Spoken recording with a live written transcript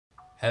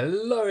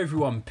Hello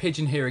everyone,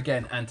 Pigeon here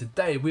again, and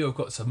today we have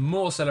got some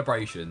more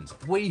celebrations.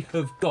 We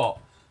have got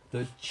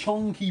the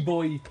chunky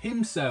boy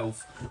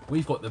himself.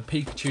 We've got the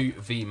Pikachu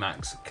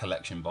VMAX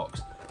collection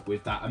box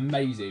with that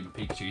amazing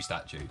Pikachu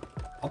statue.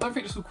 I don't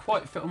think this will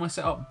quite fit on my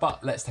setup,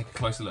 but let's take a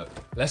closer look.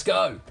 Let's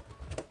go!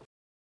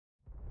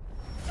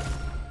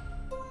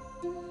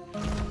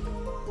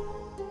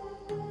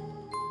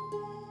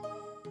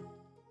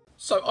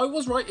 So I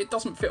was right, it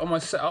doesn't fit on my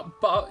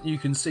setup, but you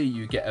can see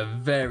you get a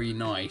very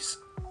nice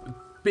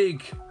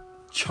big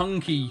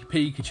chunky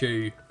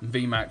Pikachu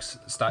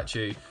VMAX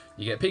statue.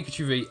 You get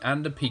Pikachu V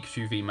and a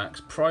Pikachu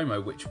VMAX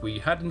promo, which we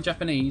had in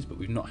Japanese but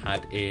we've not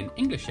had in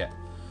English yet,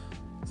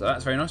 so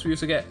that's very nice. We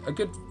also get a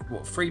good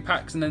 3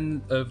 packs and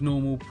then of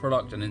normal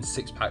product and then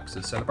 6 packs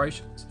of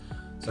celebrations.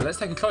 So let's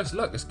take a closer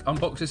look. Let's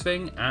unbox this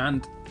thing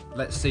and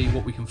let's see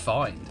what we can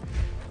find.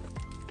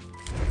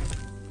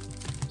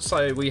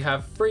 So we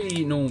have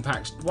 3 normal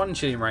packs, 1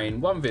 Chilling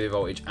Reign, 1 Vivid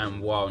Voltage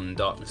and 1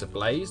 Darkness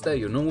Ablaze. They're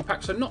your normal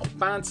packs, so not a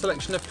bad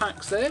selection of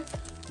packs there.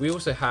 We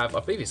also have,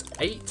 I believe it's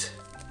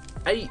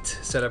 8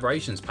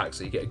 celebrations packs,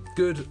 so you get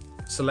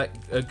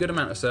a good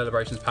amount of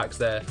celebrations packs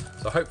there.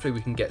 So hopefully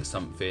we can get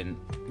something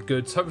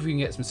good. So hopefully we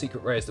can get some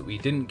secret rares that we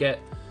didn't get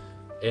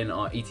in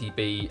our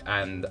ETB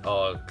and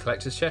our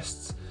collector's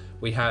chests.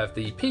 We have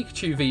the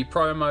Pikachu V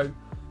promo,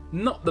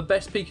 not the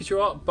best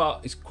Pikachu art,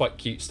 but it's quite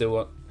cute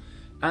still.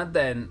 And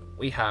then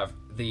we have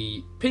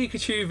the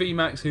Pikachu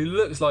VMAX, who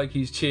looks like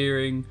he's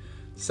cheering,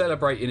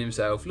 celebrating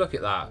himself. Look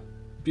at that.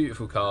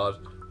 Beautiful card.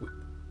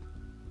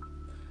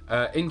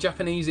 In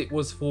Japanese, it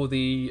was for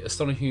the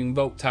Astonishing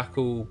Volt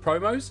Tackle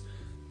promos,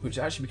 which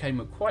actually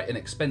became quite an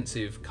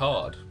expensive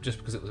card, just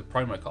because it was a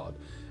promo card.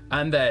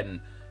 And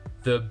then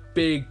the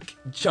big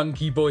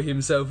chunky boy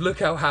himself. Look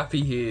how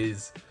happy he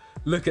is.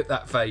 Look at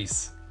that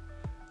face.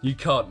 You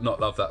can't not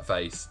love that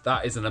face.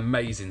 That is an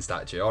amazing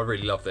statue. I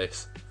really love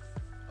this.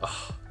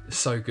 Oh, it's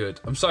so good.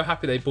 I'm so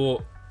happy they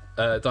bought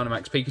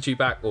Dynamax Pikachu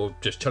back, or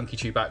just Chunky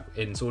Chew back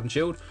in Sword and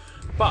Shield.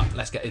 But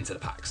let's get into the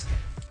packs.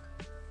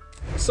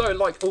 So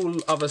like all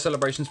other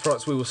Celebrations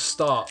products, we will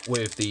start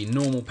with the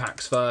normal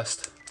packs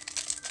first.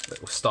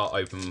 We'll start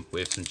open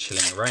with some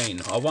Chilling Reign.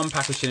 Our 1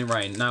 pack of Chilling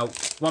Reign. Now,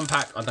 1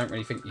 pack, I don't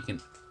really think you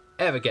can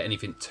ever get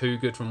anything too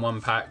good from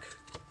 1 pack.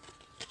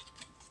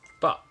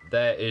 But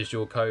there is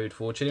your code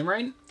for Chilling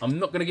Reign. I'm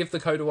not going to give the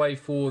code away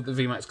for the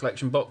VMAX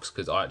collection box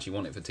because I actually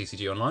want it for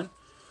TCG Online.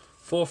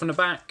 4 from the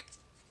back,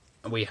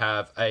 and we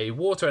have a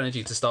Water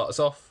Energy to start us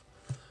off,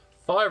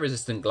 Fire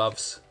Resistant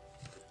Gloves,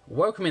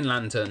 Welcoming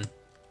Lantern,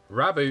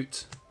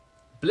 Raboot,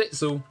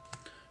 Blitzel,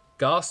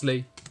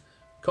 Ghastly,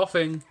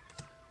 Coughing,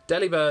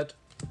 Delibird,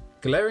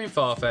 Galarian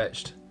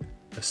Farfetch'd,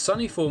 a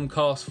Sunny Form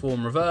Cast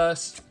Form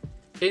Reverse,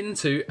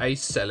 into a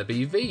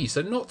Celebi V.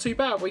 So not too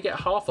bad, we get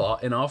half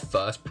art in our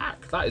first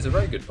pack. That is a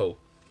very good pull.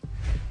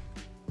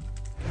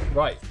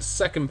 Right,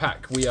 second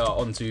pack, we are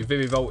onto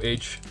Vivid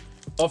Voltage.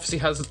 Obviously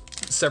has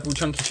several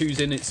Chunky Chews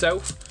in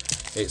itself.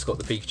 It's got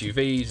the Pikachu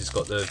Vs, it's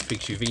got the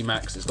Pikachu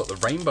VMAX, it's got the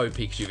Rainbow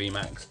Pikachu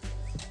VMAX.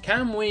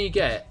 Can we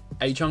get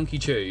a Chunky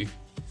Chew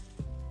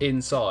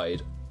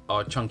inside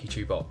our Chunky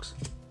Chew box?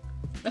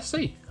 Let's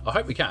see. I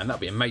hope we can.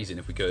 That'd be amazing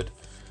if we could.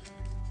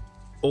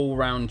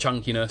 All-round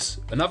chunkiness.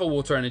 Another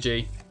Water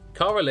Energy,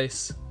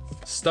 Caralis,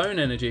 Stone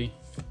Energy,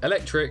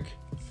 Electric,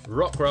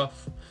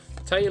 Rockruff,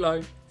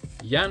 Tailo,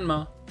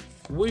 Yanma,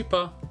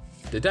 Wooper,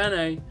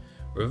 Dedenne,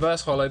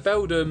 Reverse Holo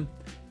Beldum,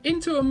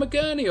 into a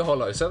Magernia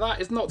Holo, so that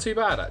is not too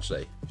bad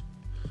actually.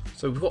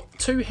 So we've got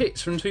 2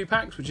 hits from 2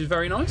 packs, which is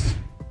very nice.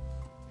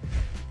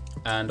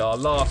 And our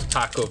last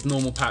pack of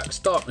normal packs,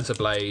 Darkness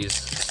Ablaze,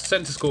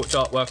 Centre Scorch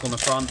artwork on the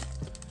front.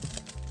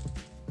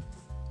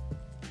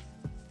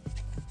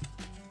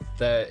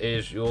 There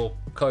is your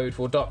code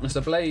for Darkness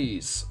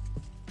Ablaze.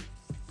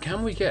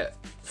 Can we get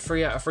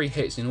 3 out of 3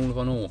 hits in all of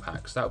our normal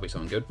packs? That would be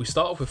something good. We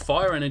start off with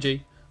Fire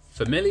Energy,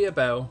 Familiar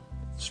Bell,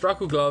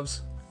 Struckle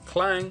Gloves,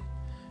 Clang,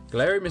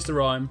 Galarian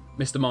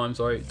Mr. Mime,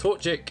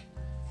 Torchic,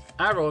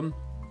 Aron,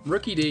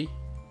 Rookie D,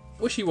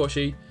 Wishy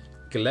Washy,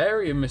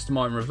 Galarian Mr.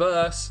 Mime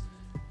Reverse,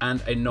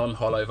 and a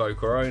non-holo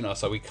Volcarona.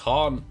 So we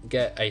can't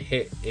get a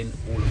hit in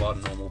all of our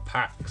normal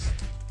packs.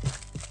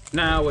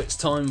 Now it's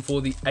time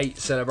for the 8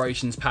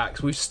 celebrations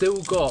packs. We've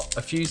still got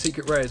a few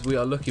secret rares we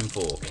are looking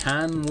for.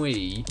 Can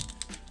we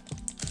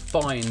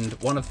find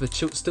one of the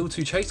still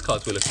 2 chase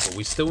cards we're looking for?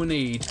 We still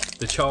need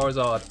the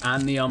Charizard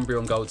and the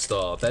Umbreon Gold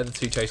Star. They're the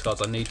 2 chase cards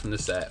I need from the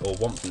set, or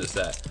want from the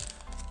set.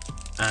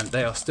 And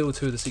they are still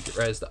 2 of the secret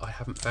rares that I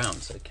haven't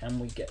found. So can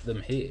we get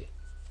them here?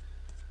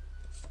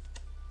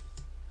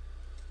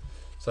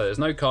 So there's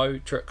no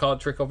card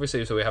trick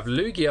obviously. So we have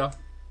Lugia,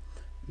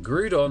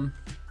 Groudon,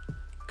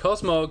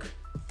 Cosmog,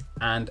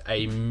 and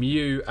a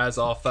Mew as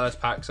our first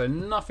pack. So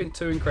nothing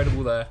too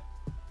incredible there.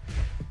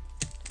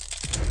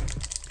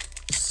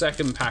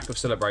 Second pack of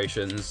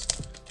celebrations.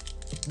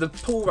 The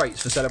pull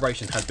rates for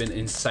celebration has been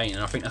insane,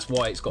 and I think that's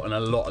why it's gotten a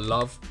lot of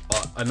love.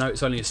 I know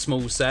it's only a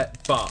small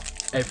set,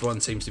 but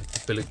everyone seems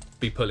to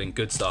be pulling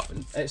good stuff,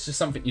 and it's just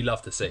something you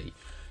love to see.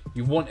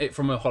 You want it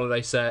from a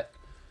holiday set,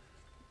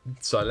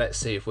 so let's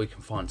see if we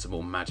can find some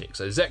more magic.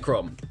 So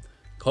Zekrom,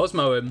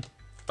 Cosmoem.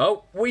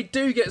 Oh, we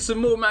do get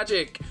some more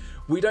magic.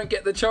 We don't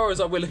get the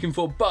Charizard we're looking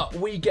for, but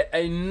we get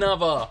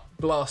another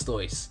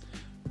Blastoise.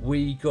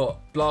 We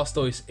got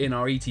Blastoise in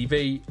our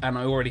ETB, and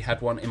I already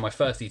had one in my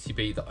first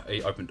ETB that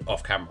I opened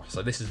off camera.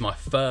 So this is my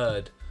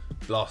third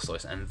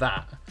Blastoise, and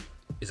that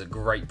is a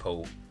great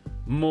pull.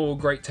 More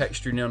great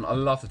texturing on. I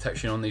love the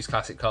texturing on these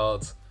classic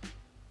cards.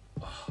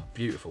 Oh,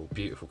 beautiful,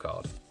 beautiful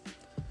card.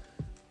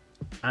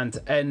 And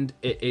to end,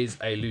 it is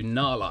a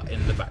Lunala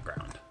in the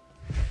background.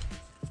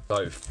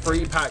 So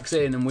 3 packs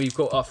in, and we've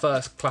got our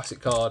first classic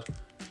card.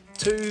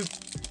 2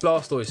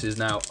 Blastoises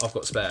now I've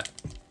got spare.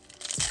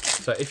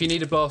 So if you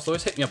need a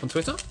Blastoise, hit me up on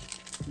Twitter.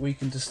 We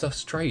can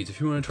discuss trades. If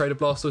you want to trade a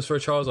Blastoise for a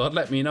Charizard,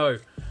 let me know.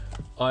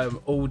 I am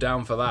all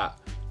down for that.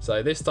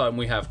 So this time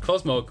we have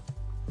Cosmog,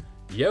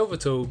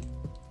 Yelvertool,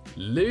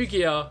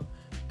 Lugia,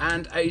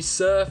 and a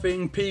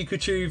Surfing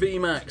Pikachu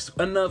VMAX.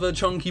 Another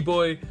chunky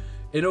boy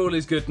in all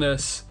his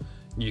goodness.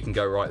 You can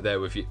go right there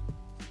with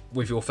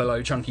your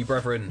fellow chunky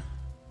brethren.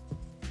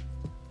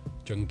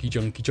 Chunky,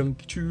 chunky,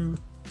 chunky choo.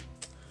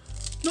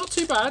 Not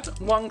too bad.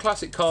 1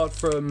 classic card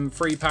from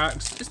 3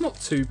 packs. It's not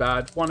too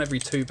bad. 1 every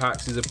 2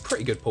 packs is a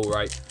pretty good pull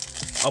rate.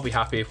 I'll be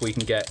happy if we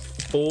can get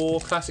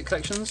 4 classic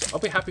collections. I'll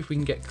be happy if we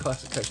can get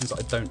classic collections that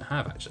I don't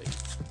have, actually.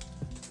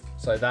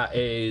 So that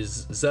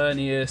is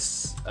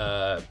Xerneas.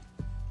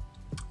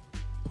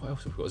 What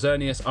else have we got?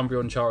 Xerneas,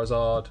 Umbreon,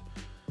 Charizard,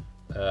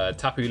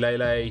 Tapu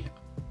Lele,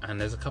 and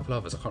there's a couple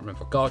others. I can't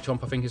remember.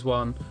 Garchomp, I think, is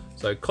one.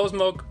 So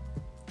Cosmog,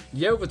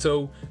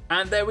 Yelvertool,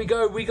 and there we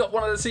go. We got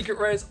one of the secret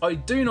rares I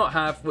do not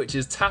have, which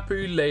is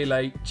Tapu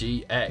Lele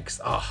GX.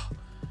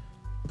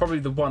 Probably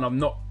the one I'm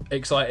not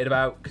excited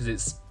about because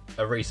it's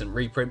a recent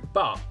reprint,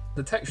 but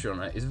the texture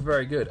on it is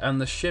very good,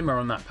 and the shimmer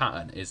on that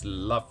pattern is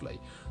lovely.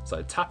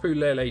 So Tapu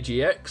Lele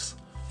GX,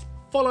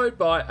 followed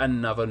by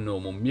another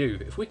normal Mew.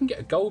 If we can get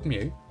a gold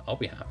Mew, I'll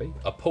be happy.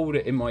 I pulled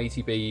it in my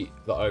ETB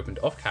that I opened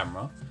off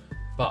camera,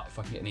 but if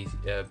I can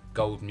get an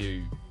gold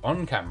Mew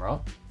on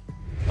camera,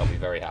 I'll be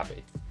very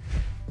happy.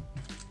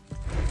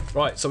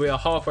 Right, so we are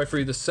halfway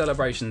through the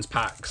celebrations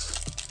packs.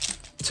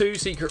 2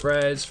 secret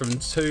rares from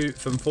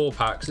 4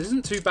 packs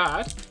isn't too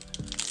bad.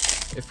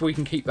 If we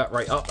can keep that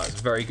rate up,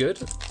 that's very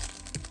good.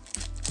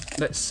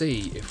 Let's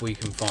see if we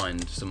can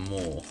find some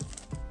more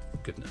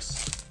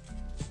goodness.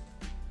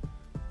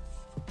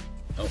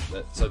 Oh,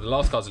 so the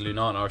last card's a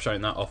Lunana. I've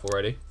shown that off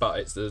already, but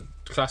it's the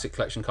classic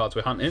collection cards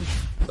we're hunting.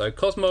 So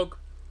Cosmog,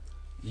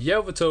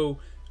 Yelvertool,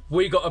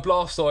 we got a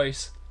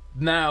Blastoise.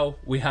 Now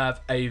we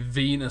have a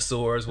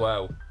Venusaur as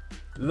well.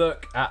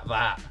 Look at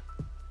that.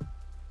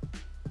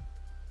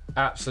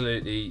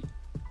 Absolutely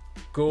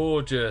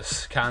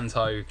gorgeous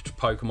Kanto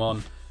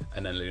Pokemon,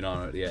 and then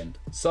Lunana at the end.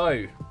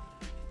 So,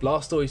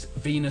 Blastoise,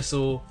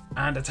 Venusaur,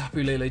 and a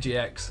Tapu Lele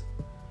GX.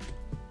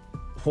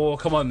 Oh,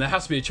 come on, there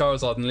has to be a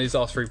Charizard in these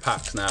last 3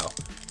 packs now.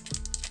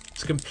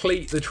 To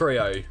complete the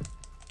trio,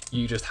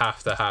 you just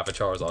have to have a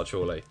Charizard,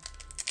 surely.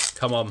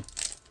 Come on.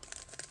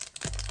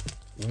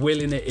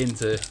 Willing it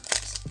into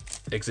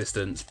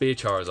existence. Be a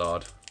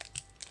Charizard.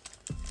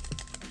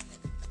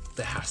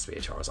 There has to be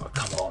a Charizard.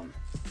 Come on.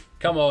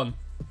 Come on.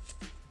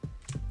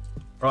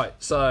 Right,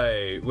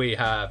 so we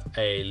have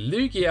a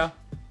Lugia,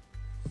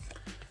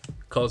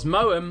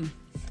 Cosmoem,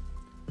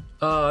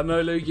 no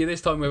Lugia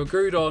this time, we have a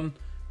Groudon,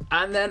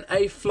 and then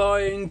a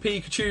Flying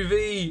Pikachu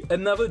V,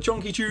 another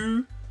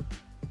Chonky.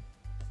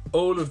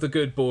 All of the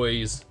good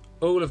boys,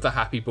 all of the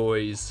happy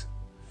boys.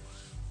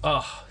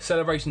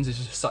 Celebrations is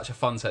just such a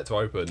fun set to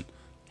open.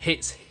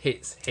 Hits,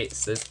 hits,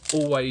 hits. There's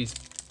always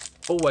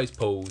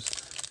pulls.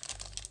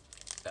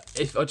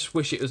 I just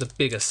wish it was a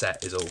bigger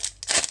set is all.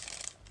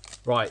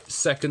 Right,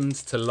 second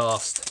to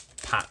last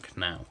pack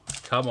now.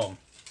 Come on.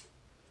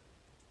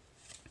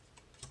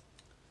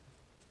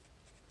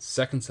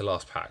 Second to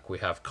last pack. We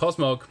have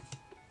Cosmog,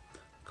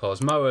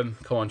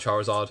 Cosmoem. Come on,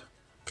 Charizard.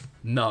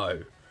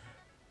 No.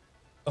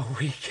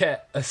 We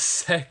get a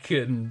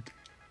second.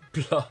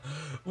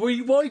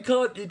 Why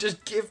can't you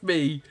just give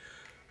me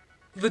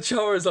the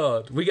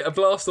Charizard? We get a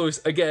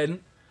Blastoise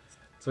again.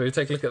 So we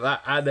take a look at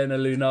that, and then a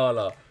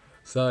Lunala.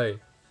 So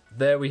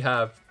there we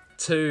have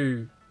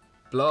 2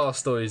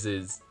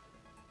 Blastoises.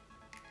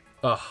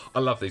 Oh, I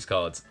love these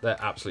cards. They're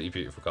absolutely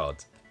beautiful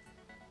cards.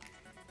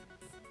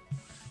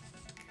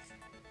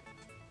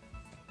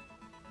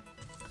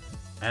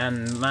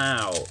 And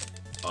now,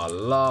 our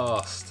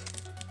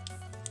last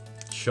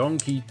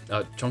Chonky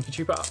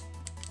Chew pack?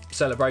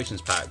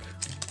 Celebrations pack.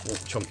 Oh,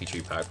 Chonky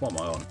Chew pack. What am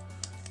I on?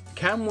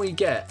 Can we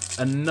get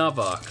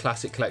another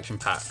classic collection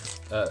pack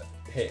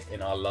hit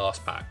in our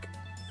last pack?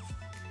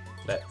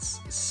 Let's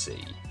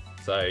see.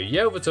 So,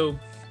 Yelvertool,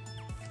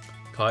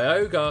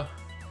 Kyogre,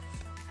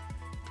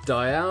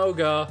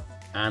 Dialga,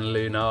 and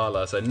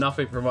Lunala. So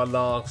nothing from our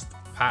last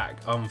pack,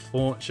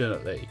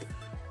 unfortunately.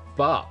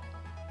 But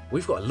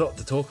we've got a lot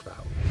to talk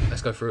about.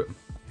 Let's go through them.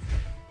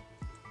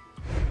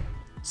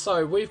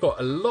 So we've got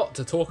a lot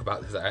to talk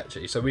about this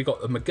actually. So we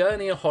got the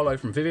Magernia Holo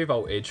from Vivid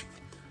Voltage.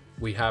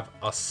 We have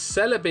our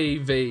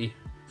Celebi V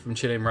from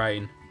Chilling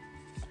Rain.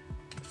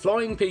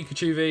 Flying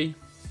Pikachu V.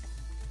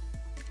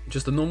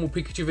 just the normal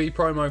Pikachu V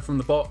promo from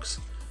the box,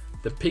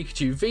 the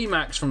Pikachu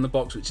VMAX from the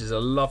box, which is a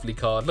lovely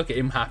card. Look at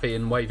him happy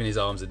and waving his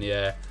arms in the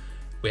air.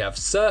 We have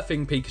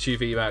Surfing Pikachu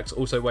VMAX,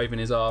 also waving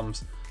his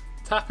arms.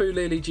 Tapu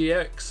Lily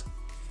GX,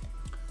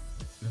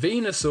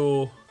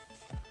 Venusaur,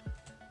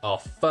 our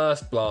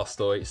first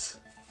Blastoise,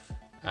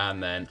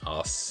 and then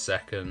our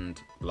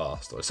second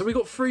Blastoise. So we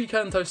got 3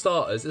 Kanto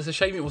starters. It's a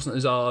shame it wasn't a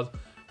Zard,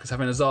 because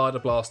having a Zard, a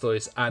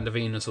Blastoise, and a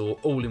Venusaur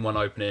all in one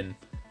opening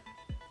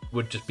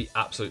would just be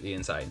absolutely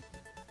insane.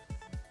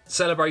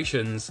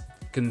 Celebrations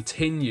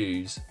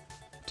continues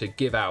to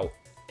give out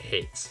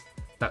hits.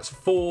 That's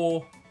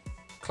 4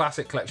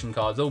 classic collection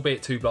cards,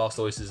 albeit 2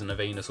 Blastoises and a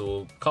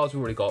Venusaur. Cards we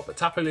already got, but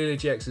Tapu Lily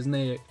GX is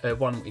near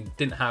one we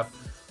didn't have,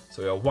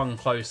 so we are one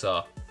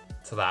closer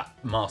to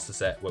that master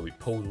set where we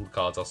pulled all the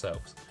cards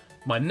ourselves.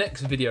 My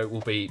next video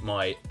will be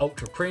my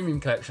Ultra Premium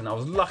collection. I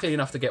was lucky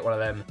enough to get one of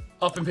them.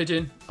 Up in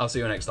Pigeon, I'll see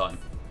you next time.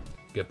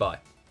 Goodbye.